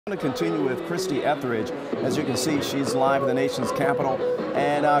I'm going to continue with Christie Etheridge. As you can see, she's live in the nation's capital.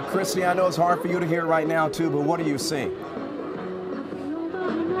 And Christie, I know it's hard for you to hear right now too, but what are you seeing?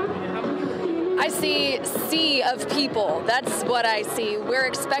 I see a sea of people. That's what I see. We're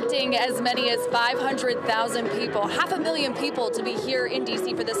expecting as many as 500,000 people, 500,000 people to be here in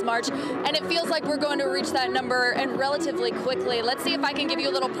D.C. for this march, and it feels like we're going to reach that number and relatively quickly. Let's see if I can give you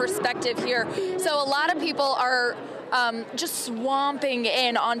a little perspective here. So a lot of people are just swamping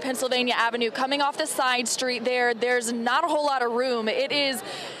in on Pennsylvania Avenue, coming off the side street there. There's not a whole lot of room. It's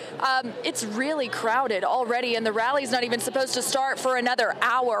really crowded already, and the rally's not even supposed to start for another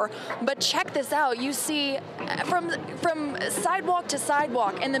hour. But check this out. You see from sidewalk to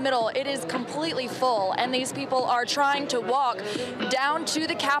sidewalk in the middle, it is completely full, and these people are trying to walk down to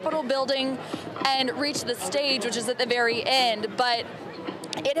the Capitol building and reach the stage, which is at the very end. But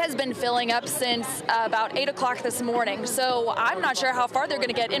it has been filling up since about 8 o'clock this morning, so I'm not sure how far they're going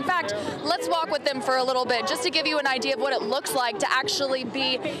to get. In fact, let's walk with them for a little bit just to give you an idea of what it looks like to actually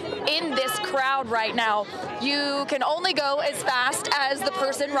be in this crowd right now. You can only go as fast as the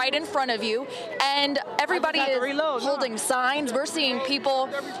person right in front of you, and everybody is holding signs. We're seeing people,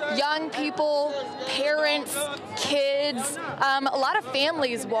 young people, parents, kids, a lot of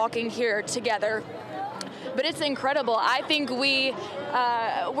families walking here together. But it's incredible. I think we're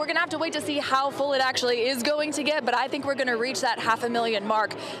going to have to wait to see how full it actually is going to get, but I think we're going to reach that 500,000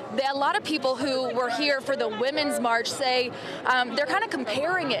 mark. A lot of people who were here for the Women's March say they're kind of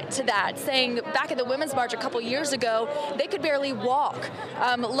comparing it to that, saying back at the Women's March a couple years ago, they could barely walk,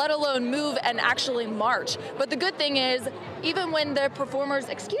 let alone move and actually march. But the good thing is, even when the performers,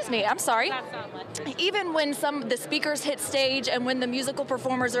 even when the speakers hit stage and when the musical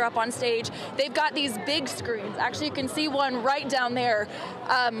performers are up on stage, they've got these big screens. Actually, you can see one right down there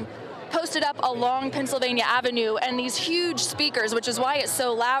posted up along Pennsylvania Avenue, and these huge speakers, which is why it's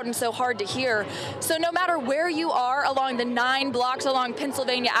so loud and so hard to hear. So no matter where you are along the 9 blocks along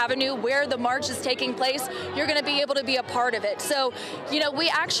Pennsylvania Avenue where the march is taking place, you're going to be able to be a part of it. So, you know, we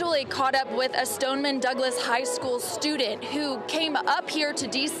actually caught up with a Stoneman Douglas High School student who came up here to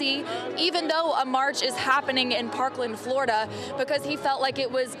D.C. even though a march is happening in Parkland, Florida, because he felt like it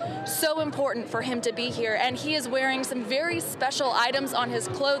was so important for him to be here. And he is wearing some very special items on his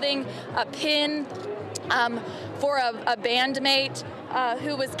clothing, a pin for a bandmate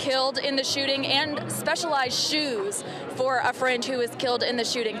who was killed in the shooting, and specialized shoes for a friend who was killed in the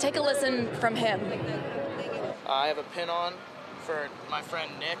shooting. Take a listen from him. I have a pin on for my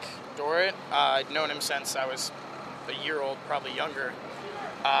friend Nick Dorrit. I've known him since I was a year old, probably younger.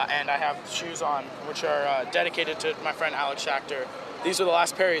 And I have shoes on, which are dedicated to my friend Alex Schachter. These are the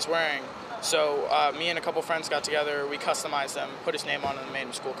last pair he's wearing. So me and a couple friends got together, we customized them, put his name on them, and made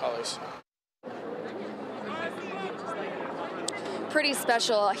him school colors. Pretty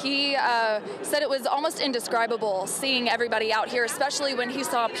special. He said it was almost indescribable seeing everybody out here, especially when he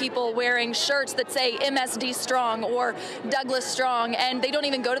saw people wearing shirts that say MSD Strong or Douglas Strong, and they don't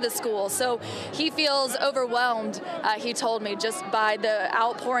even go to the school. So he feels overwhelmed, he told me, just by the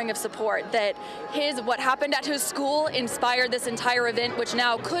outpouring of support that what happened at his school inspired this entire event, which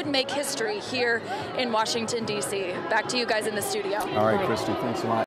now could make history here in Washington, D.C. Back to you guys in the studio. All right, Christie, thanks a lot.